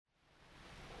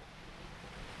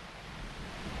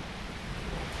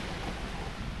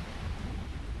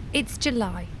It's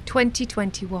July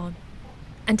 2021,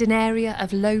 and an area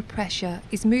of low pressure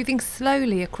is moving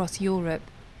slowly across Europe,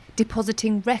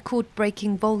 depositing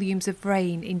record-breaking volumes of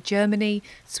rain in Germany,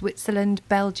 Switzerland,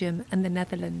 Belgium and the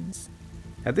Netherlands.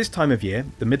 At this time of year,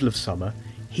 the middle of summer,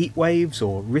 heat waves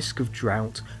or risk of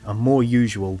drought are more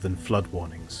usual than flood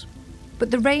warnings.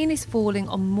 But the rain is falling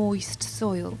on moist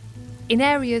soil, in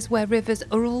areas where rivers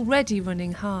are already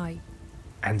running high.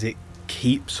 And it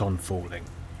keeps on falling.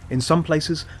 In some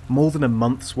places, more than a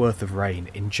month's worth of rain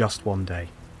in just one day.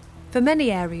 For many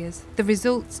areas, the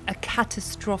results are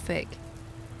catastrophic.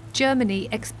 Germany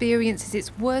experiences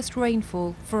its worst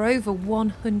rainfall for over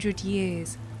 100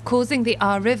 years, causing the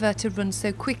Ahr River to run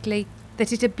so quickly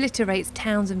that it obliterates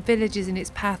towns and villages in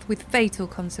its path with fatal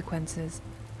consequences.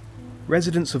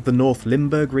 Residents of the North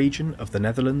Limburg region of the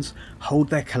Netherlands hold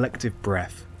their collective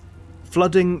breath.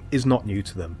 Flooding is not new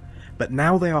to them, but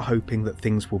now they are hoping that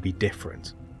things will be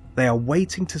different. They are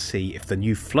waiting to see if the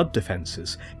new flood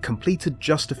defences, completed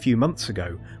just a few months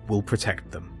ago, will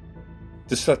protect them.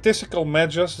 The statistical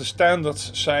measures, the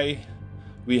standards say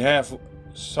we have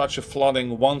such a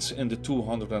flooding once in the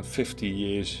 250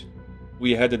 years.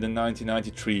 We had it in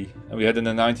 1993 and we had it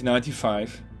in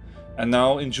 1995, and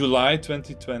now in July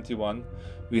 2021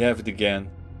 we have it again.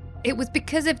 It was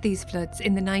because of these floods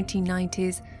in the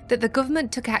 1990s that the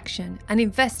government took action and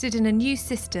invested in a new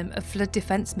system of flood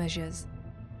defence measures.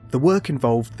 The work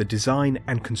involved the design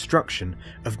and construction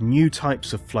of new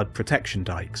types of flood protection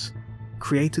dikes,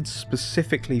 created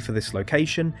specifically for this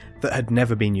location that had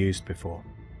never been used before.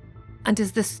 And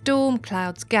as the storm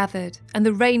clouds gathered and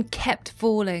the rain kept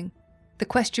falling, the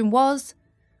question was,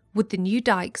 would the new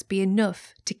dikes be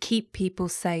enough to keep people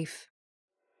safe?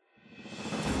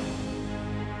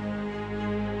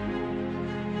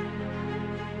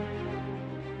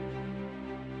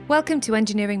 Welcome to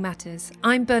Engineering Matters.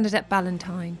 I'm Bernadette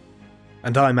Ballantyne.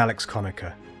 And I'm Alex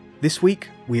Conacher. This week,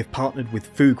 we have partnered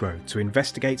with Fugro to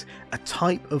investigate a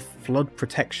type of flood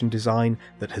protection design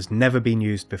that has never been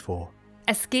used before.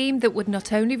 A scheme that would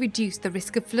not only reduce the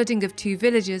risk of flooding of two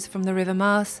villages from the River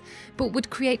Maas, but would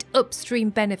create upstream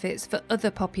benefits for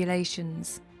other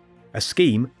populations. A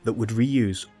scheme that would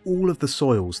reuse all of the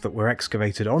soils that were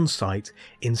excavated on site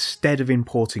instead of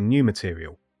importing new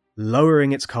material,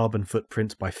 lowering its carbon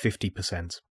footprint by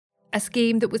 50%. A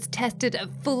scheme that was tested at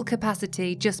full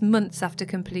capacity just months after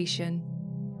completion.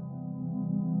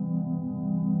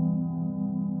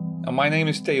 My name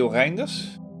is Theo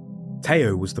Reinders.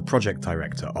 Theo was the project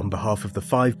director on behalf of the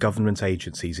 5 government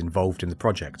agencies involved in the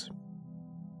project.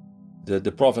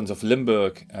 The province of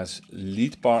Limburg as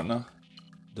lead partner,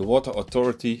 the Water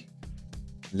Authority,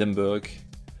 Limburg,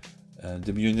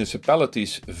 the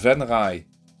municipalities Venray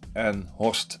and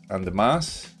Horst aan de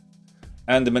Maas,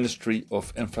 and the Ministry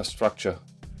of Infrastructure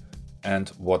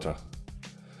and Water.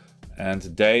 And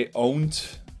they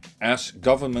owned, as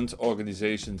government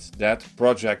organizations, that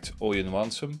project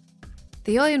Oyen-Wansum.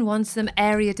 The Oyen-Wansum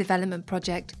Area Development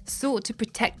Project sought to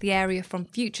protect the area from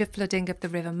future flooding of the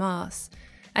River Maas,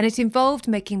 and it involved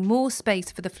making more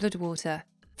space for the floodwater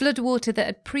that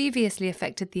had previously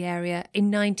affected the area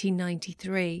in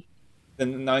 1993.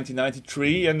 In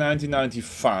 1993 and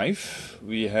 1995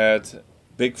 we had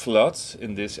big floods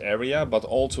in this area, but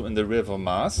also in the River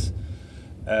Maas,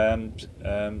 and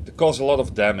it caused a lot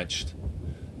of damage,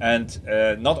 and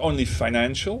not only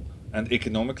financial and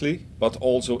economically, but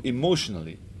also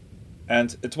emotionally.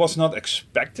 And it was not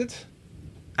expected.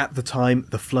 At the time,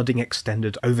 the flooding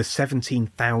extended over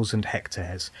 17,000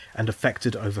 hectares and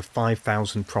affected over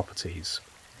 5,000 properties.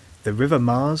 The River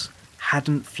Maas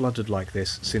hadn't flooded like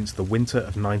this since the winter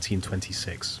of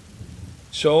 1926.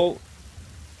 So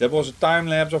there was a time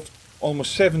lapse of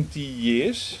almost 70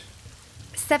 years.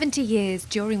 70 years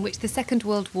during which the Second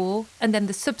World War and then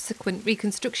the subsequent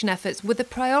reconstruction efforts were the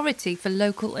priority for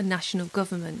local and national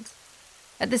government.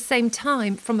 At the same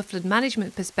time, from a flood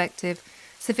management perspective,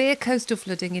 severe coastal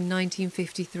flooding in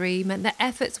 1953 meant that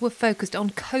efforts were focused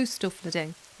on coastal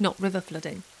flooding, not river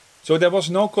flooding. So there was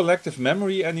no collective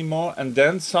memory anymore, and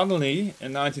then suddenly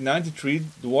in 1993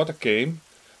 the water came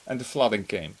and the flooding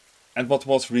came. And what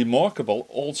was remarkable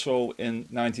also in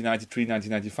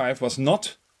 1993-1995 was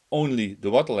not only the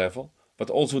water level,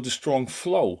 but also the strong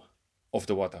flow of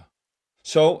the water.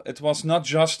 So it was not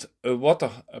just a water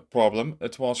problem,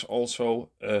 it was also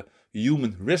a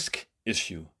human risk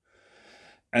issue.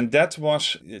 And that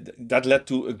led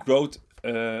to a growth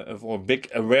or big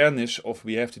awareness of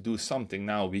we have to do something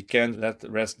now. We can't let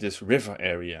rest this river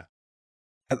area.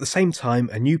 At the same time,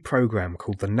 a new programme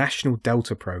called the National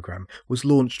Delta Programme was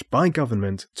launched by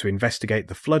government to investigate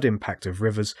the flood impact of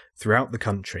rivers throughout the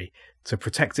country, to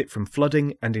protect it from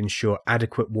flooding and ensure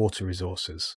adequate water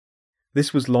resources.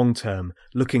 This was long-term,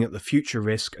 looking at the future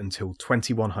risk until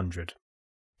 2100.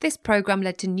 This programme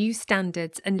led to new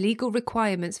standards and legal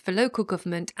requirements for local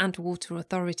government and water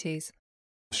authorities.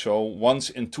 So once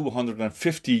in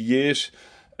 250 years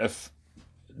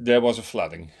there was a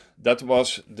flooding. That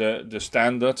was the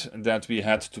standard that we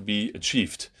had to be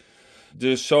achieved.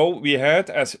 So we had,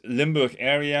 as Limburg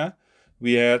area,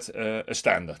 we had a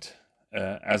standard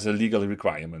as a legal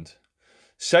requirement.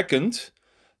 Second,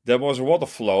 there was a water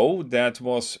flow that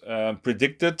was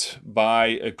predicted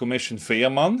by Commission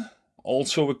Veerman,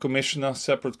 also a commissioner,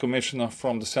 separate commissioner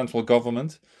from the central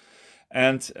government.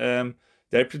 And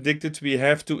they predicted we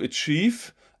have to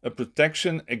achieve a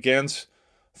protection against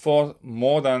for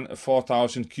more than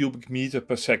 4,000 cubic meters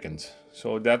per second.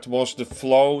 So that was the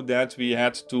flow that we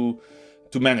had to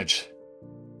manage.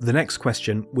 The next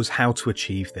question was how to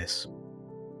achieve this.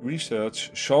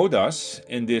 Research showed us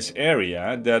in this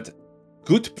area that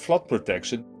good flood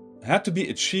protection had to be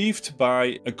achieved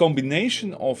by a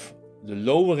combination of the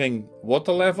lowering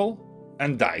water level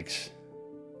and dikes.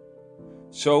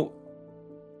 So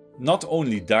not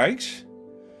only dikes,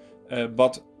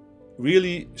 but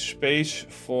really space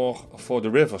for the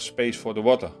river, space for the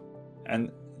water.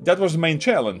 And that was the main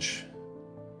challenge,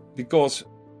 because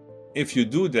if you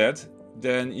do that,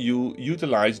 then you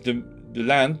utilize the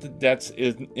land that's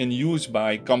in use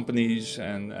by companies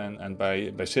and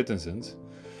by citizens.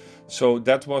 So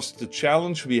that was the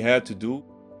challenge we had to do.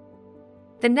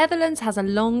 The Netherlands has a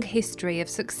long history of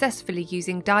successfully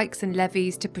using dikes and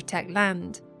levees to protect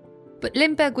land. But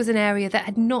Limburg was an area that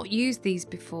had not used these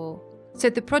before. So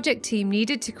the project team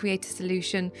needed to create a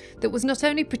solution that was not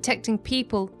only protecting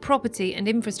people, property and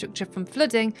infrastructure from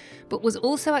flooding, but was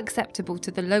also acceptable to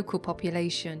the local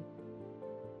population.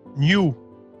 New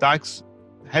dikes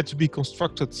had to be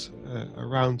constructed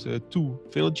around 2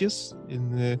 villages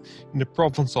in the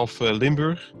province of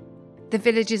Limburg. The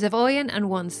villages of Oyen and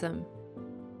Wansum.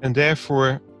 And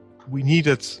therefore we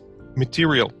needed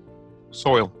material,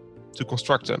 soil, to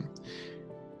construct them.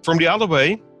 From the other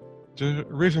way, the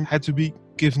river had to be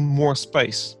given more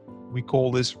space. We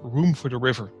call this room for the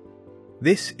river.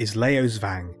 This is Leo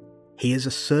Zvang. He is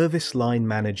a service line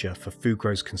manager for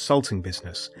Fugro's consulting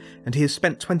business, and he has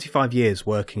spent 25 years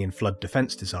working in flood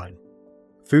defence design.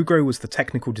 Fugro was the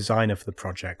technical designer for the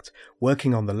project,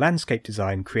 working on the landscape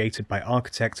design created by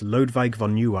architect Lodewijk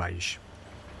van Nieuwhuis.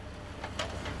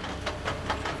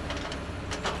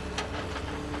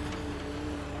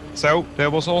 So there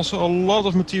was also a lot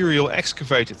of material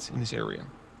excavated in this area.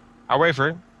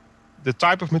 However, the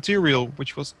type of material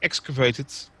which was excavated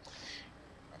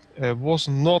was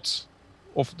not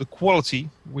of the quality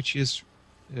which is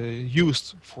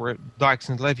used for dikes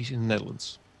and levees in the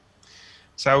Netherlands.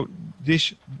 So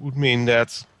this would mean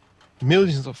that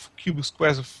millions of cubic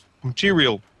squares of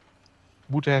material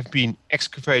would have been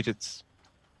excavated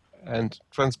and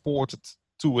transported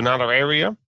to another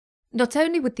area. Not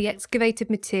only would the excavated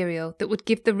material that would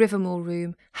give the river more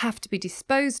room have to be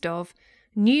disposed of,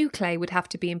 new clay would have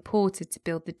to be imported to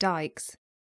build the dikes.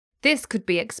 This could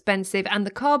be expensive and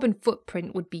the carbon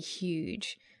footprint would be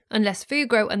huge, unless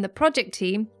Fugro and the project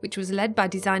team, which was led by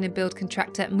design and build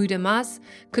contractor Moeder Maas,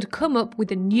 could come up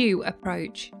with a new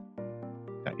approach.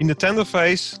 In the tender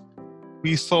phase,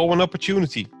 we saw an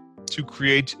opportunity to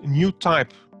create a new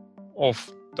type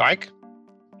of dike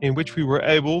in which we were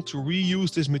able to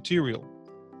reuse this material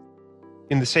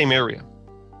in the same area.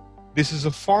 This is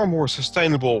a far more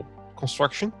sustainable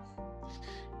construction,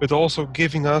 but also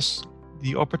giving us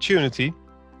the opportunity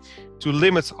to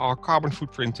limit our carbon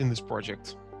footprint in this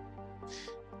project.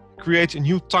 Create a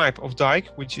new type of dike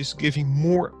which is giving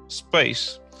more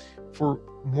space for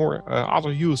more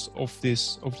other use of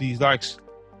these dikes.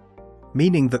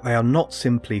 Meaning that they are not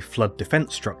simply flood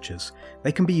defence structures,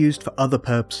 they can be used for other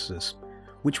purposes,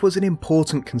 which was an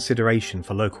important consideration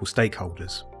for local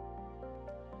stakeholders.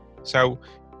 So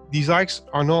these dikes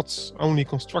are not only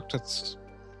constructed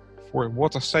for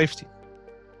water safety,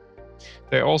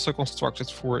 they are also constructed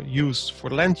for use, for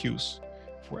land use,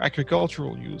 for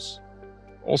agricultural use,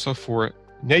 also for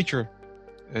nature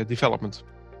development.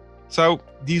 So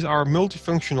these are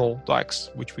multifunctional dikes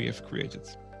which we have created.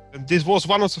 And this was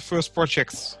one of the first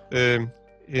projects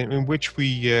in which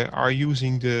we are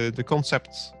using the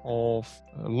concept of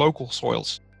local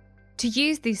soils. To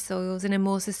use these soils in a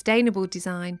more sustainable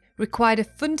design required a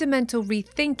fundamental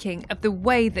rethinking of the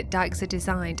way that dikes are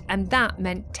designed, and that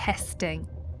meant testing.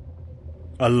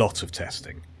 A lot of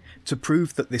testing, to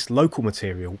prove that this local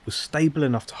material was stable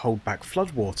enough to hold back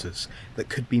floodwaters that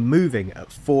could be moving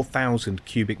at 4,000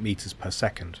 cubic metres per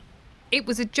second. It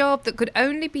was a job that could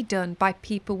only be done by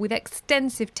people with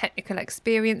extensive technical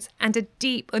experience and a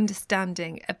deep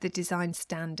understanding of the design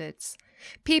standards.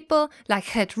 People like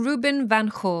Het Ruben van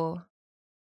Goor.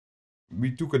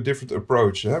 We took a different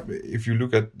approach. If you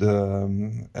look at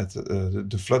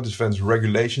the flood defense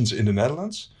regulations in the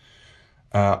Netherlands,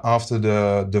 after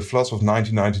the floods of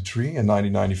 1993 and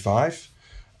 1995,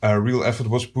 a real effort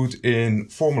was put in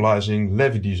formalizing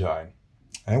levee design,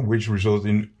 which resulted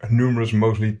in numerous,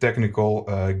 mostly technical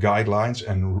guidelines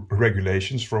and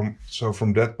regulations. From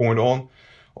that point on,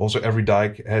 also every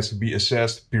dike has to be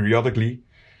assessed periodically,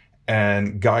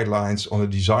 and guidelines on the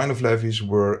design of levees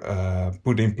were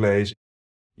put in place.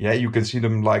 Yeah, you can see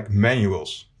them like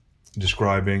manuals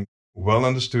describing well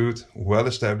understood, well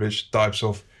established types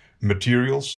of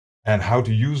materials and how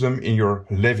to use them in your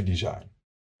levee design.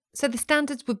 So the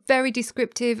standards were very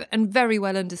descriptive and very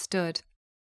well understood.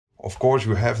 Of course,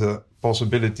 you have the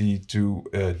possibility to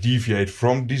deviate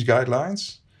from these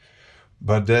guidelines,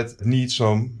 but that needs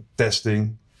some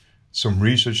testing, some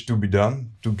research to be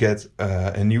done to get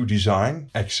a new design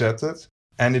accepted,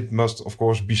 and it must, of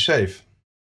course, be safe.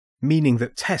 Meaning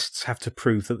that tests have to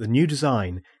prove that the new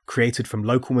design, created from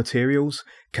local materials,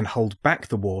 can hold back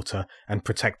the water and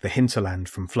protect the hinterland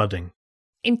from flooding.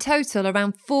 In total,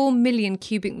 around 4 million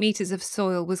cubic metres of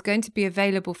soil was going to be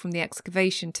available from the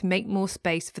excavation to make more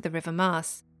space for the River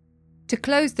Maas. To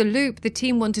close the loop, the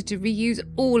team wanted to reuse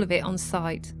all of it on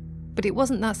site. But it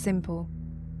wasn't that simple.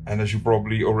 And as you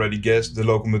probably already guessed, the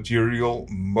local material,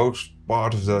 most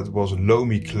part of that was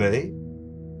loamy clay,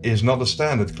 is not a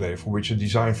standard clay for which a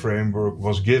design framework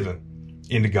was given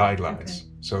in the guidelines. Okay.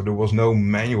 So there was no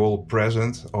manual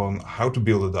present on how to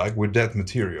build a dike with that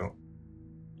material.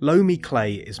 Loamy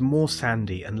clay is more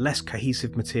sandy and less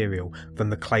cohesive material than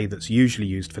the clay that's usually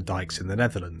used for dikes in the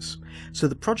Netherlands, so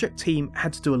the project team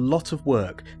had to do a lot of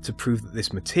work to prove that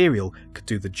this material could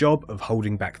do the job of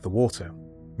holding back the water.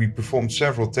 We performed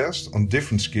several tests on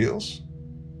different scales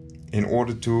in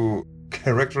order to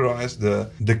characterize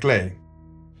the clay.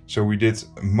 So we did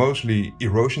mostly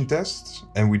erosion tests,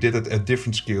 and we did it at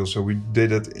different scales. So we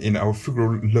did it in our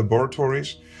Fugro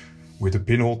laboratories with a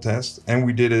pinhole test, and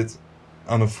we did it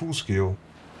on a full scale.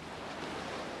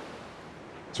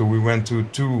 So we went to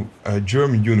two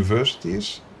German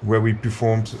universities where we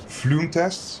performed flume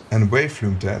tests and wave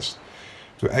flume tests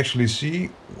to actually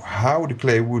see how the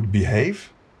clay would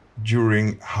behave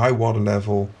during high water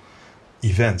level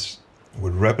events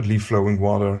with rapidly flowing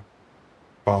water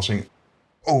passing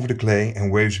over the clay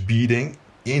and waves beating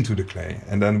into the clay.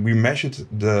 And then we measured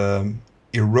the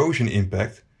erosion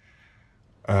impact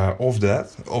of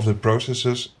the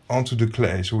processes onto the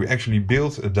clay. So we actually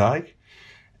built a dike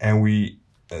and we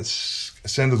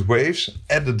sent waves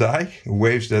at the dike,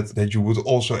 waves that you would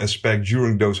also expect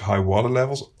during those high water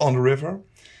levels on the river.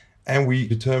 And we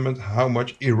determined how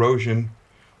much erosion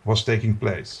was taking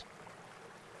place.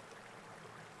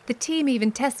 The team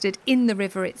even tested in the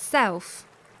river itself.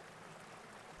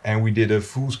 And we did a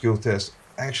full-scale test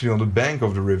actually on the bank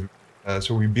of the river.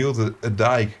 So we built a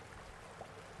dike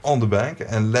on the bank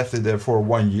and left it there for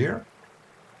 1 year.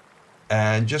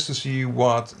 And just to see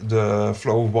what the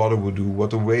flow of water would do,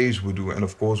 what the waves would do. And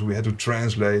of course we had to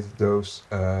translate those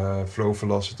flow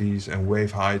velocities and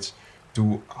wave heights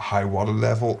to high water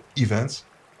level events.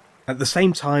 At the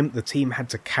same time, the team had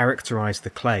to characterise the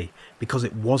clay because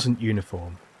it wasn't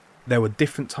uniform. There were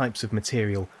different types of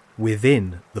material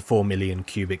within the 4 million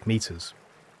cubic metres.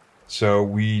 So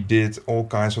we did all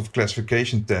kinds of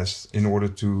classification tests in order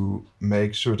to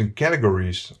make certain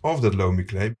categories of that loamy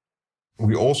clay.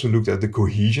 We also looked at the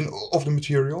cohesion of the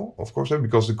material, of course,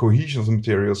 because the cohesion of the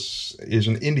materials is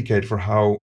an indicator for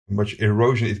how much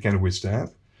erosion it can withstand,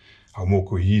 how more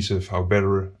cohesive, how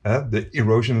better the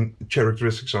erosion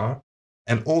characteristics are.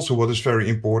 And also what is very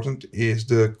important is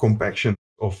the compaction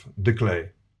of the clay.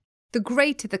 The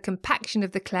greater the compaction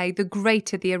of the clay, the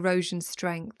greater the erosion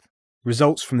strength.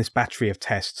 Results from this battery of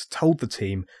tests told the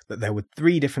team that there were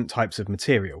 3 different types of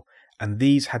material, and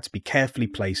these had to be carefully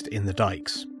placed in the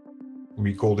dikes.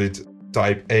 We called it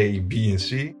type A, B and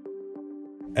C.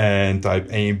 And type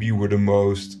A and B were the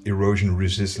most erosion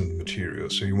resistant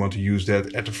materials. So you want to use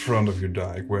that at the front of your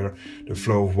dike where the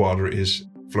flow of water is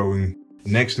flowing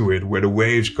next to it, where the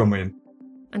waves come in.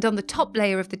 And on the top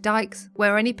layer of the dikes,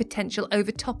 where any potential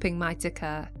overtopping might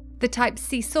occur. The type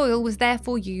C soil was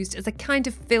therefore used as a kind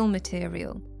of fill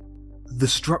material. The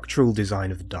structural design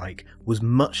of the dike was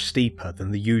much steeper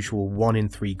than the usual 1 in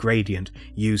 3 gradient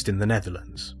used in the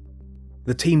Netherlands.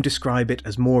 The team describe it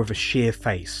as more of a sheer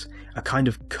face, a kind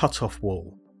of cut-off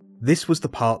wall. This was the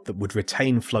part that would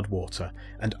retain floodwater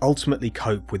and ultimately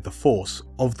cope with the force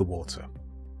of the water.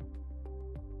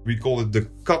 We call it the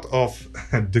cut-off,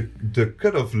 the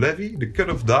cut-off levee, the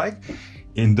cut-off dike.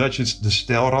 In Dutch, it's the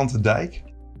Steilranddijk,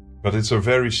 but it's a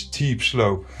very steep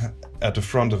slope at the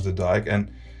front of the dike,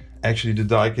 and actually the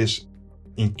dike is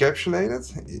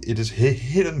encapsulated. It is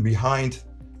hidden behind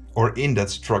or in that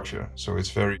structure, so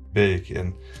it's very big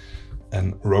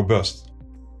and robust.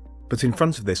 But in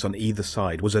front of this on either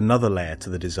side was another layer to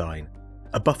the design,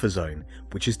 a buffer zone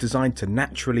which is designed to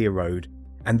naturally erode,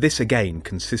 and this again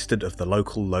consisted of the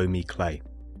local loamy clay.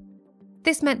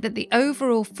 This meant that the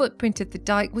overall footprint of the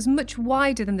dike was much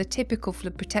wider than the typical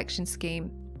flood protection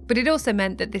scheme, but it also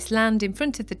meant that this land in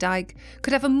front of the dike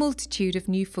could have a multitude of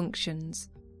new functions.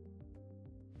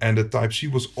 And the Type C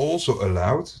was also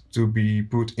allowed to be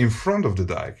put in front of the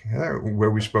dike,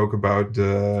 where we spoke about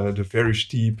the very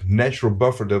steep natural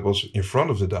buffer that was in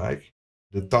front of the dike.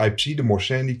 The Type C, the more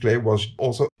sandy clay, was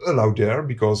also allowed there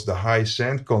because the high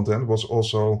sand content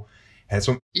had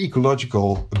some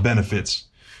ecological benefits.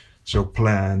 So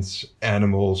plants,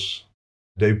 animals,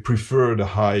 they prefer the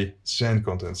high sand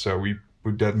content. So we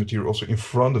put that material also in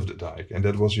front of the dike. And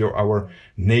that was our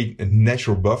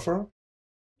natural buffer,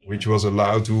 which was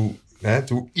allowed to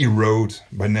erode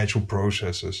by natural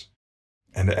processes.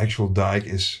 And the actual dike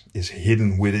is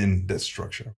hidden within that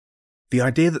structure. The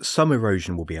idea that some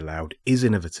erosion will be allowed is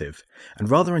innovative and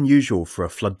rather unusual for a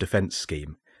flood defence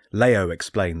scheme. Leo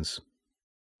explains.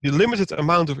 The limited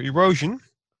amount of erosion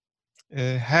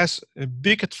has a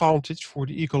big advantage for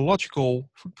the ecological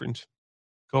footprint,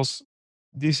 because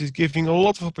this is giving a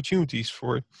lot of opportunities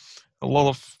for a lot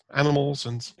of animals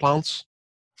and plants.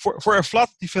 For a flood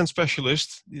defense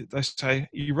specialist, they say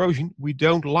erosion, we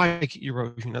don't like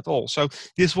erosion at all. So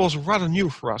this was rather new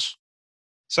for us.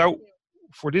 So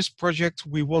for this project,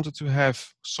 we wanted to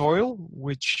have soil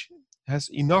which has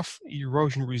enough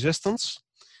erosion resistance,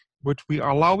 but we are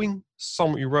allowing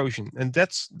some erosion, and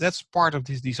that's part of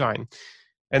this design.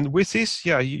 And with this,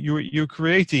 you're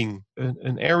creating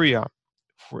an area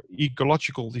for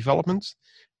ecological development,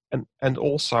 and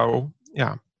also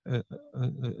a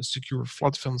secure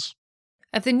flood defense.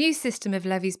 Of the new system of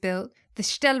levees built, the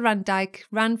Steilranddijk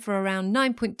ran for around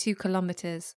 9.2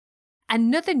 kilometres.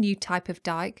 Another new type of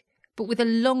dike, but with a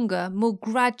longer, more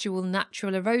gradual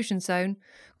natural erosion zone,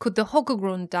 called the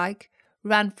Hoggergronddijk,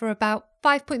 ran for about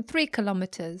 5.3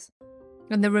 kilometres.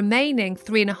 And the remaining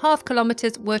 3.5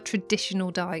 kilometres were traditional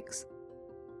dikes.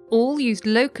 All used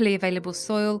locally available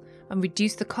soil and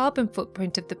reduced the carbon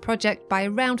footprint of the project by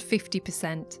around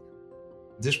 50%.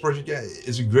 This project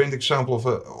is a great example of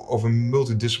a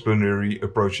multidisciplinary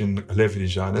approach in levee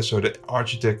design. So the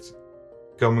architect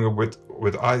coming up with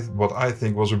what I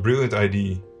think was a brilliant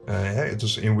idea, it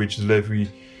was in which the levee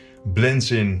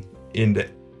blends in the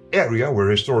area where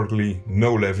historically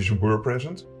no levees were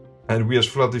present. And we as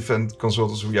flood defense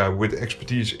consultants, with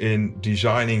expertise in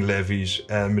designing levees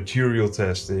and material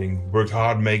testing, worked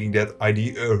hard making that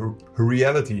idea a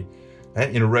reality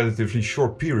in a relatively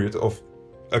short period of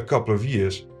a couple of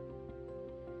years.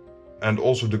 And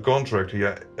also the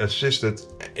contractor assisted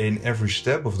in every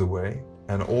step of the way,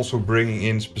 and also bringing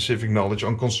in specific knowledge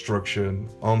on construction,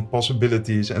 on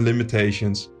possibilities and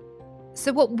limitations.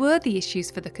 So what were the issues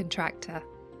for the contractor?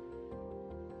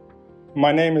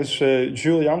 My name is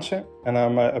Jules Jansen, and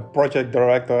I'm a project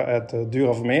director at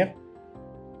Dura Vermeer.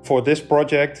 For this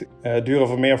project, Dura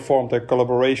Vermeer formed a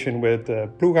collaboration with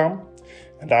Ploegam,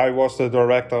 and I was the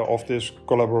director of this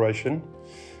collaboration.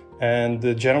 And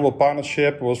the general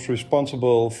partnership was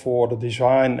responsible for the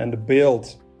design and the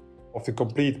build of the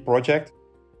complete project.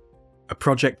 A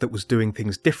project that was doing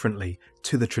things differently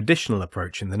to the traditional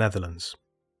approach in the Netherlands.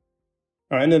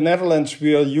 In the Netherlands,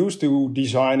 we are used to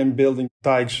design and building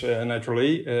dikes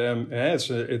naturally.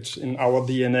 It's in our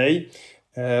DNA.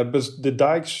 But the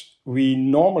dikes we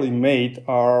normally made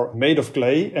are made of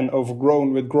clay and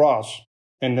overgrown with grass.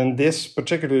 And in this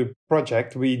particular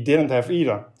project, we didn't have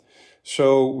either.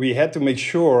 So we had to make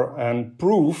sure and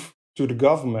prove to the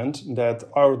government that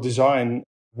our design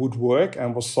would work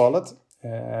and was solid.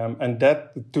 And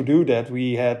that to do that,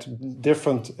 we had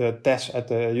different tests at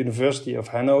the University of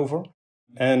Hanover.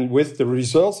 And with the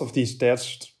results of these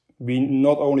tests, we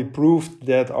not only proved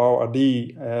that our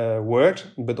idea worked,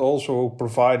 but also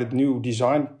provided new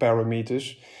design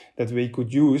parameters that we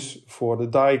could use for the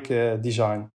dike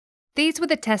design. These were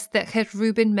the tests that Gert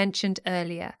Ruben mentioned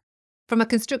earlier. From a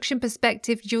construction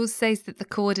perspective, Jules says that the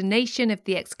coordination of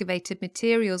the excavated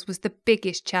materials was the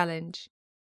biggest challenge.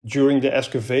 During the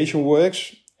excavation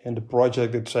works in the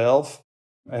project itself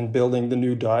and building the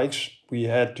new dikes, we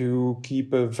had to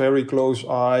keep a very close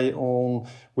eye on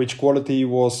which quality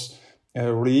was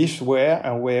released where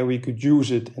and where we could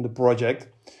use it in the project.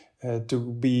 to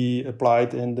be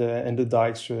applied in the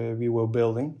dikes we were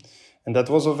building. And that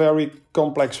was a very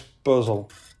complex puzzle.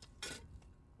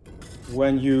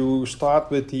 When you start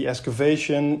with the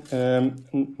excavation,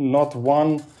 not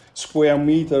 1 square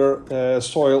meter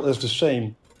soil is the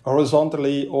same,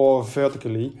 horizontally or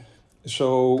vertically.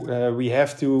 So we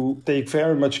have to take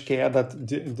very much care that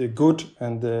the good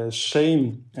and the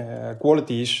same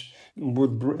qualities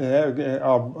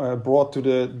are brought to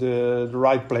the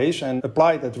right place and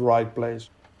applied at the right place.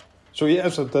 So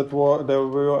yes, there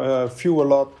were a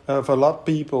lot of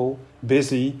people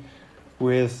busy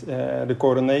with the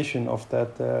coordination of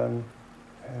that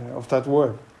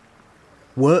work.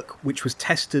 Work which was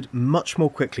tested much more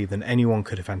quickly than anyone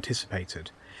could have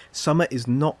anticipated. Summer is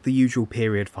not the usual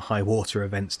period for high water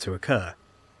events to occur.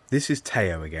 This is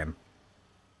Theo again.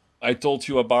 I told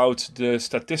you about the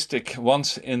statistic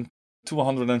once in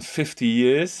 250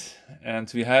 years,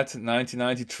 and we had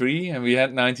 1993 and we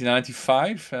had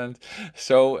 1995, and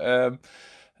so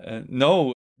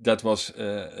no, that was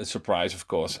a surprise, of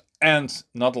course, and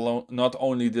not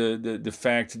only the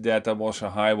fact that there was a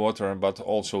high water, but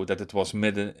also that it was in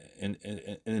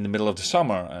the middle of the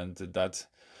summer, and that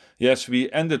yes,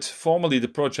 we ended formally the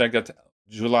project at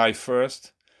July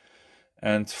 1st,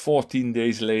 and 14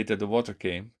 days later the water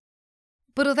came.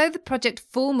 But although the project's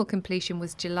formal completion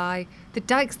was July, the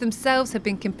dikes themselves had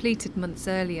been completed months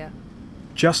earlier.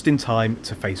 Just in time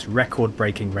to face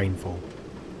record-breaking rainfall.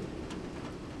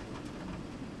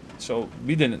 So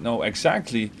we didn't know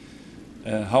exactly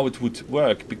how it would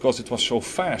work because it was so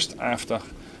fast after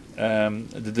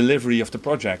the delivery of the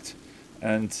project.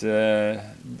 And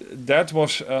that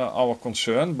was our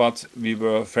concern, but we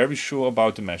were very sure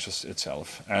about the measures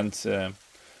itself. And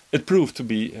it proved to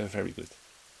be very good.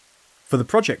 For the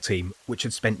project team, which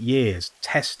had spent years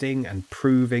testing and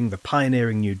proving the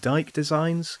pioneering new dike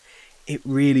designs, it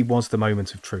really was the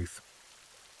moment of truth.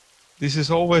 This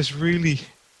is always really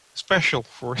special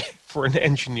for an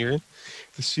engineer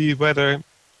to see whether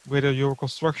your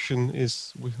construction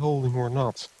is withholding or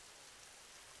not.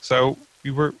 So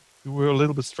we were a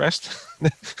little bit stressed.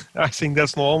 I think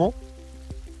that's normal.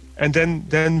 And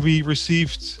then we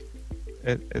received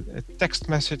a text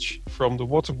message from the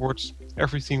water boards.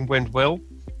 Everything went well,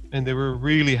 and they were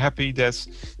really happy that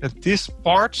this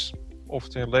part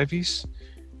of their levees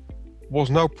was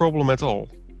no problem at all.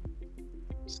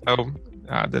 So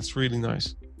that's really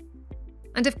nice.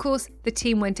 And of course, the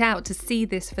team went out to see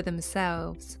this for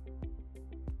themselves.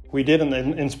 We did an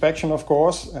inspection, of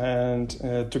course, and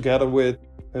together with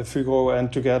Fugro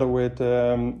and together with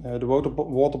the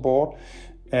water board,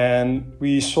 and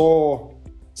we saw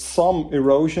some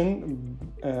erosion.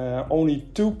 Only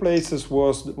 2 places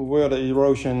were the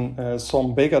erosion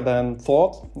some bigger than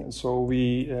thought, so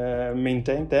we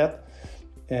maintained that.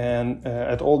 And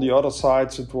at all the other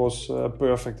sites, it was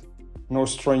perfect. No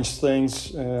strange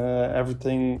things.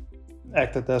 Everything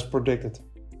acted as predicted.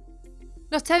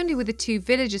 Not only were the 2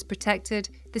 villages protected,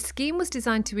 the scheme was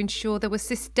designed to ensure there were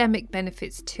systemic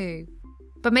benefits too.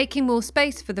 By making more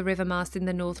space for the river mast in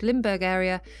the North Limburg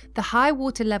area, the high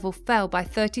water level fell by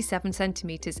 37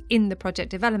 centimetres in the project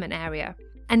development area.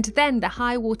 And then the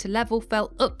high water level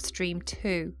fell upstream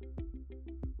too.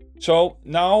 So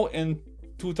now in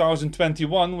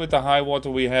 2021, with the high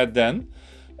water we had then,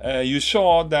 you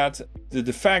saw that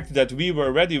the fact that we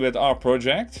were ready with our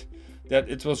project, that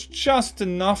it was just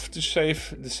enough to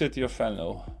save the city of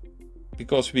Venlo.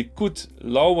 Because we could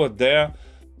lower their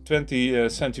 20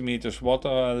 centimeters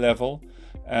water level,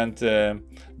 and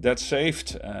that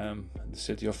saved the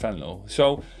city of Venlo.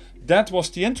 So that was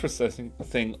the interesting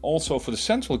thing also for the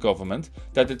central government,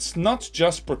 that it's not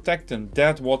just protecting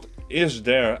that what is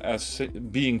there as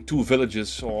being 2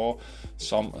 villages or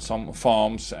some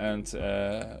farms and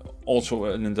also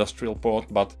an industrial port,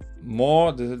 but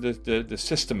more the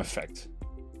system effect.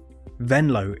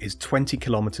 Venlo is 20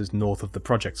 kilometres north of the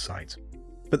project site.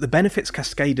 But the benefits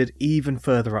cascaded even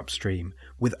further upstream,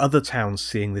 with other towns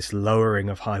seeing this lowering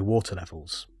of high water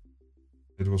levels.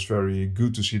 It was very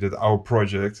good to see that our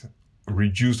project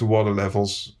reduced the water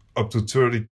levels up to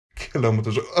 30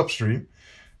 kilometers upstream,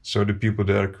 so the people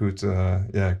there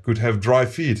could have dry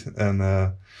feet and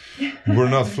were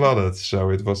not flooded.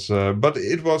 So it was, but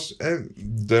it was.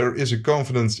 There is a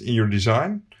confidence in your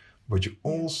design, but you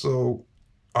also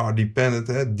are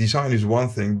dependent. Design is one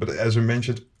thing, but as I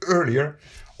mentioned earlier,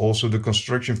 also the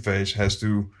construction phase has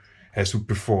to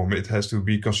perform. It has to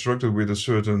be constructed with a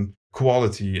certain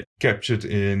quality, captured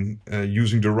in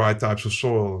using the right types of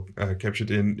soil, captured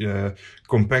in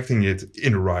compacting it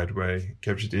in the right way,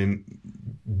 captured in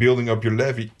building up your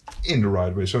levee in the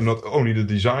right way. So not only the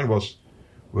design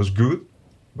was good,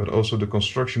 but also the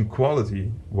construction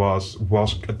quality was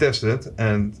attested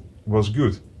and was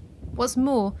good. What's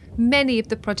more, many of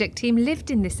the project team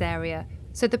lived in this area,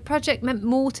 so the project meant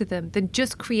more to them than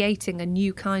just creating a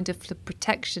new kind of flood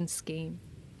protection scheme.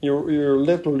 You're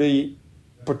literally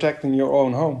protecting your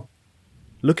own home.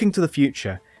 Looking to the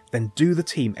future, then do the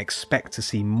team expect to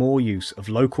see more use of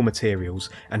local materials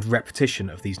and repetition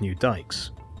of these new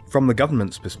dikes? From the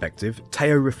government's perspective,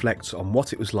 Theo reflects on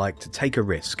what it was like to take a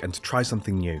risk and to try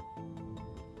something new.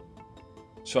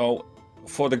 So,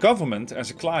 for the government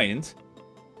as a client,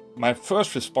 my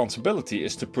first responsibility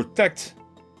is to protect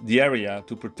the area,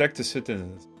 to protect the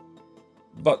citizens.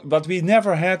 But we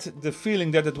never had the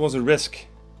feeling that it was a risk,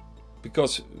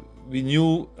 because we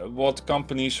knew what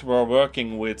companies were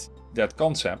working with that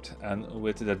concept and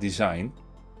with that design.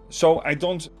 So I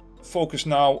don't focus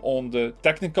now on the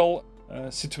technical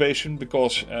situation,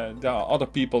 because there are other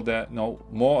people that know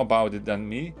more about it than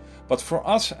me. But for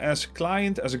us as a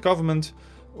client, as a government,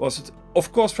 was it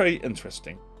of course very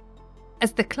interesting.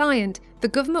 As the client, the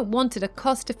government wanted a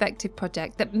cost-effective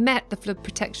project that met the flood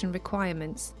protection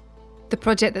requirements. The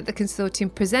project that the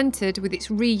consortium presented, with its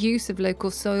reuse of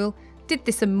local soil, did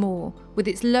this and more, with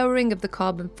its lowering of the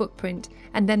carbon footprint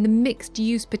and then the mixed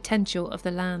use potential of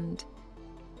the land.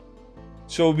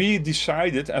 So we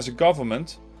decided as a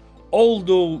government,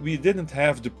 although we didn't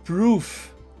have the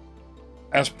proof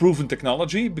as proven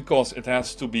technology, because it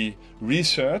has to be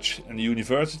research in the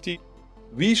university,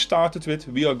 we started with,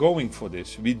 we are going for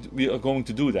this, we are going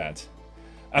to do that.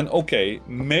 And okay,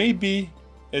 maybe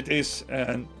it is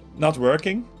not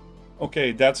working.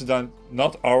 Okay, that's then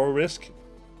not our risk.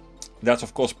 That's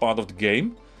of course part of the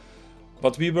game.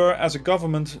 But we were as a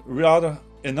government rather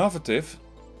innovative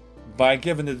by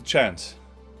giving it a chance.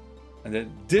 And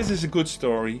then this is a good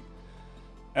story.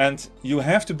 And you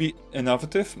have to be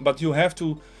innovative, but you have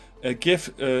to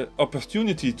give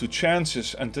opportunity to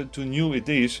chances and to new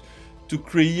ideas to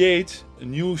create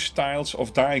new styles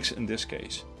of dikes in this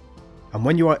case. And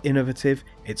when you are innovative,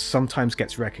 it sometimes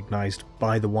gets recognised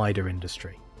by the wider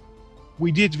industry.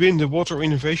 We did win the Water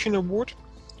Innovation Award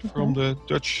from the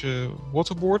Dutch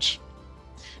water boards,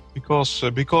 because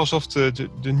of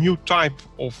the new type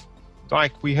of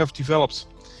dike we have developed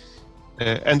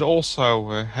and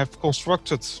also have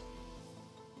constructed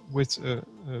with a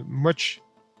much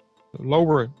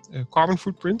lower carbon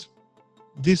footprint.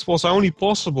 This was only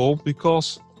possible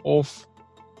because of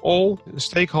all the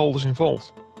stakeholders involved.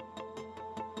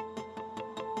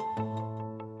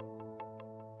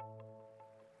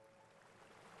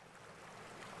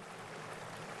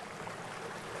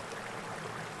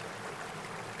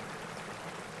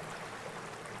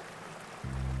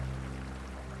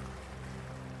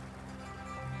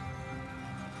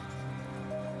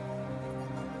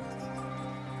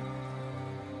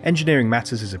 Engineering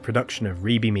Matters is a production of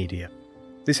Reby Media.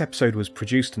 This episode was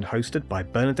produced and hosted by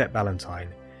Bernadette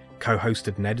Ballantyne,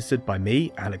 co-hosted and edited by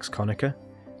me, Alex Conacher,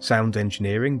 sound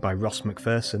engineering by Ross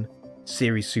McPherson,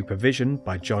 series supervision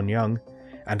by John Young,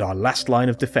 and our last line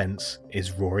of defence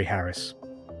is Rory Harris.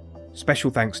 Special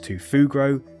thanks to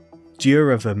Fugro,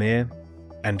 Dura Vermeer,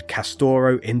 and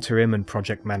Castoro Interim and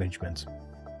Project Management.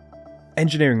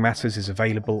 Engineering Matters is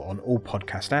available on all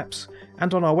podcast apps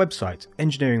and on our website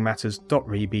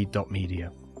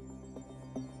engineeringmatters.reby.media.